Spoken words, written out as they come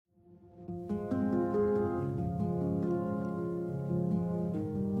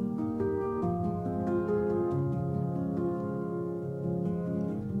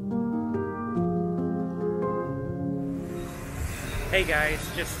Hey guys,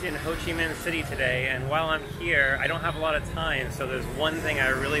 just in Ho Chi Minh City today, and while I'm here, I don't have a lot of time, so there's one thing I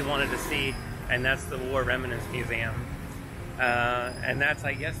really wanted to see, and that's the War Remnents Museum. And that's,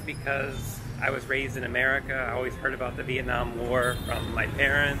 I guess, because I was raised in America. I always heard about the Vietnam War from my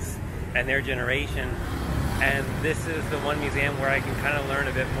parents and their generation, and this is the one museum where I can kind of learn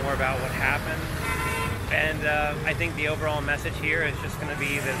a bit more about what happened. And I think the overall message here is just going to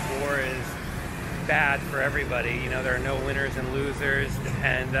be that war is bad for everybody. You know, there are no winners and losers,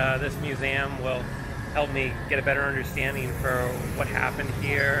 and this museum will help me get a better understanding for what happened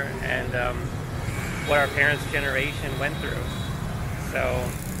here and what our parents' generation went through. So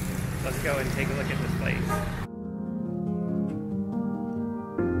let's go and take a look at this place.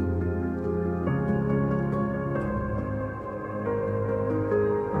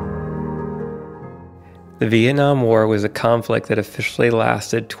 The Vietnam War was a conflict that officially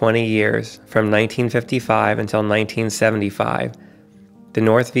lasted 20 years, from 1955 until 1975. The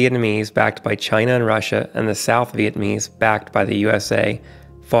North Vietnamese, backed by China and Russia, and the South Vietnamese, backed by the USA,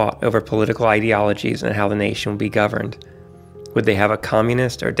 fought over political ideologies and how the nation would be governed. Would they have a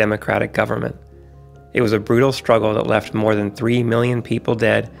communist or democratic government? It was a brutal struggle that left more than 3 million people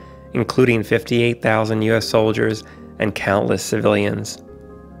dead, including 58,000 US soldiers and countless civilians.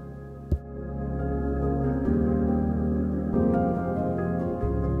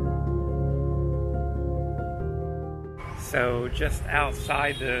 So just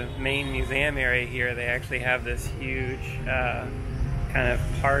outside the main museum area here, they actually have this huge kind of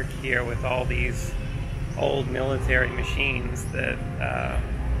park here with all these old military machines that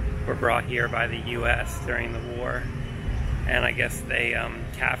were brought here by the US during the war. And I guess they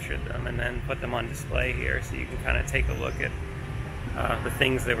captured them and then put them on display here, so you can kind of take a look at the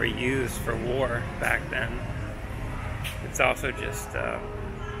things that were used for war back then. It's also just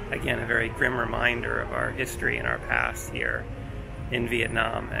again, a very grim reminder of our history and our past here in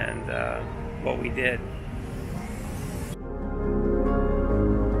Vietnam and what we did.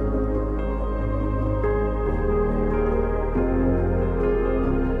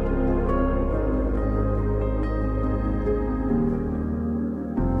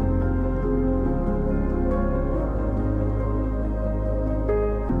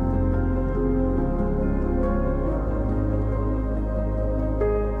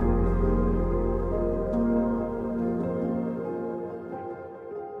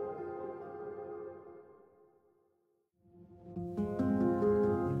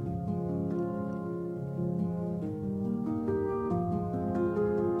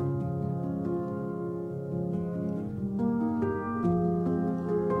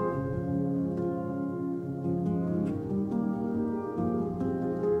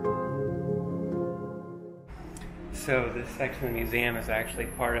 So this section of the museum is actually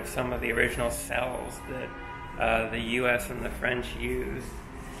part of some of the original cells that the US and the French used.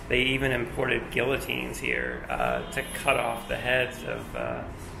 They even imported guillotines here to cut off the heads of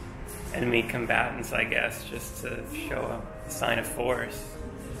enemy combatants, I guess, just to show a sign of force.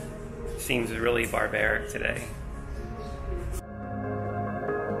 Seems really barbaric today.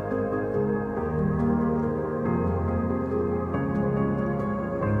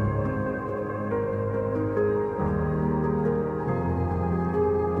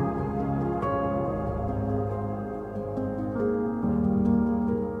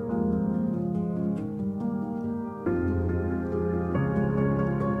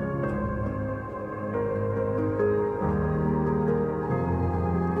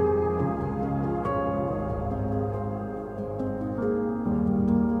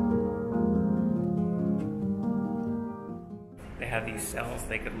 They had these cells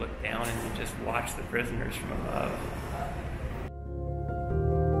they could look down and just watch the prisoners from above.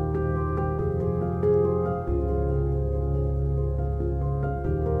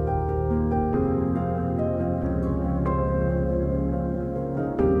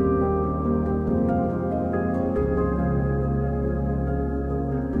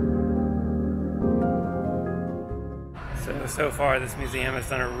 So far, this museum has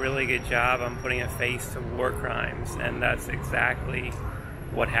done a really good job on putting a face to war crimes, and that's exactly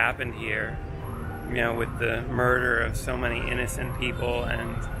what happened here. You know, with the murder of so many innocent people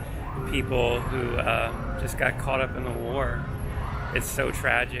and people who just got caught up in the war. It's so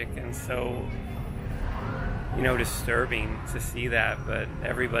tragic and so, you know, disturbing to see that, but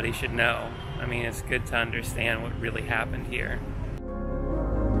everybody should know. I mean, it's good to understand what really happened here.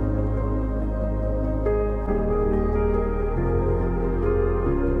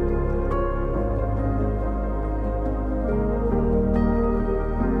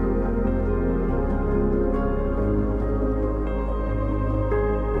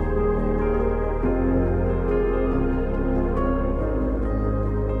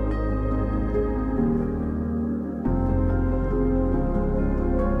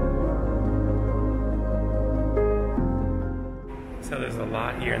 a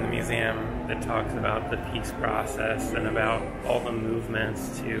lot here in the museum that talks about the peace process and about all the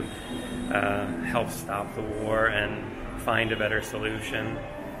movements to help stop the war and find a better solution.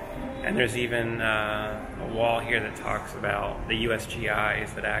 And there's even a wall here that talks about the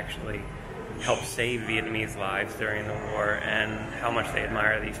USGIs that actually helped save Vietnamese lives during the war and how much they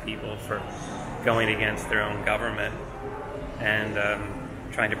admire these people for going against their own government and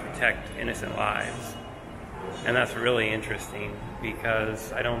trying to protect innocent lives. And that's really interesting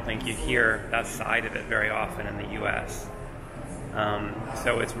because I don't think you hear that side of it very often in the US.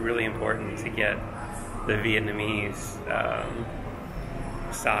 So it's really important to get the Vietnamese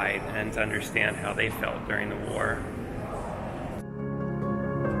side and to understand how they felt during the war.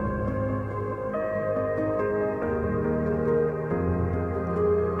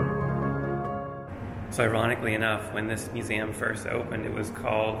 So ironically enough, when this museum first opened, it was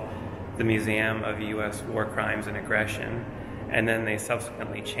called the Museum of U.S. War Crimes and Aggression, and then they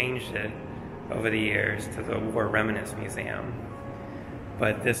subsequently changed it over the years to the War Remnents Museum.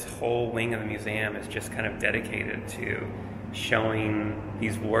 But this whole wing of the museum is just kind of dedicated to showing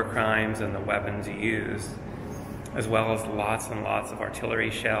these war crimes and the weapons used, as well as lots and lots of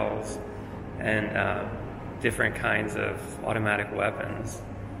artillery shells and different kinds of automatic weapons.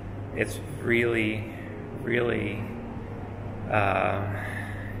 It's really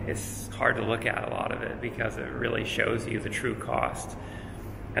it's hard to look at a lot of it because it really shows you the true cost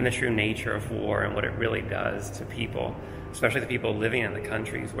and the true nature of war and what it really does to people, especially the people living in the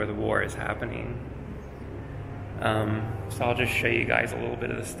countries where the war is happening. So I'll just show you guys a little bit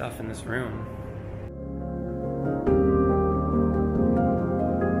of the stuff in this room.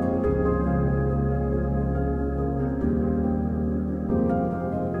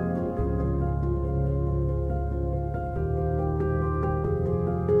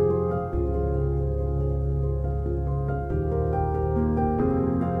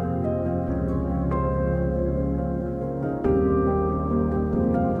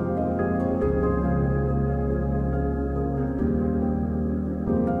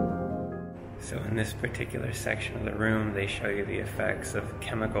 So in this particular section of the room, they show you the effects of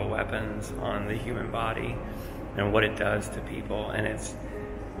chemical weapons on the human body and what it does to people. And it's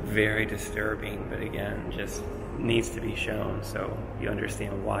very disturbing, but again, just needs to be shown so you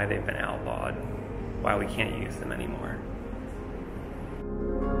understand why they've been outlawed, why we can't use them anymore.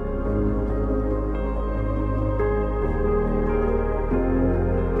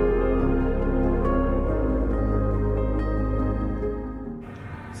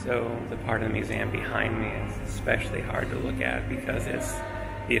 So the part of the museum behind me is especially hard to look at because it's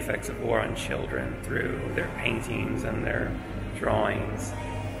the effects of war on children through their paintings and their drawings.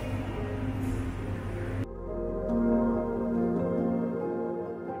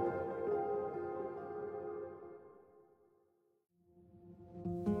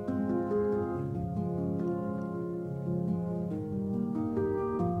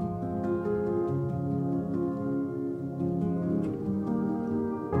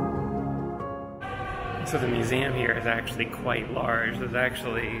 So the museum here is actually quite large. There's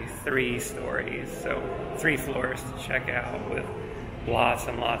actually 3 stories, so 3 floors to check out with lots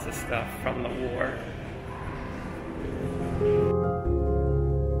and lots of stuff from the war.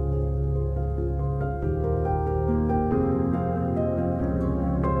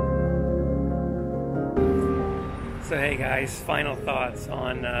 So hey guys, final thoughts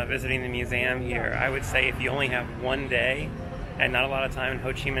on visiting the museum here. I would say if you only have one day and not a lot of time in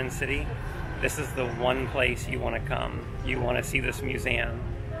Ho Chi Minh City, this is the one place you want to come. You want to see this museum.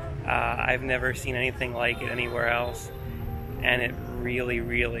 I've never seen anything like it anywhere else, and it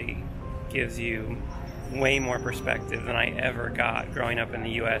really gives you way more perspective than I ever got growing up in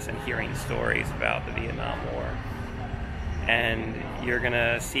the US and hearing stories about the Vietnam War. And you're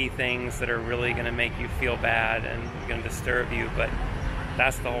gonna see things that are really gonna make you feel bad and gonna disturb you, but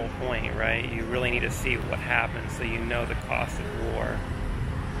that's the whole point, right? You really need to see what happened so you know the cost of war.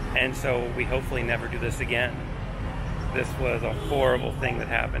 And so we hopefully never do this again. This was a horrible thing that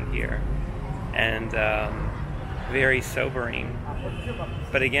happened here, and very sobering.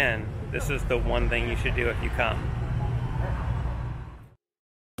 But again, this is the one thing you should do if you come.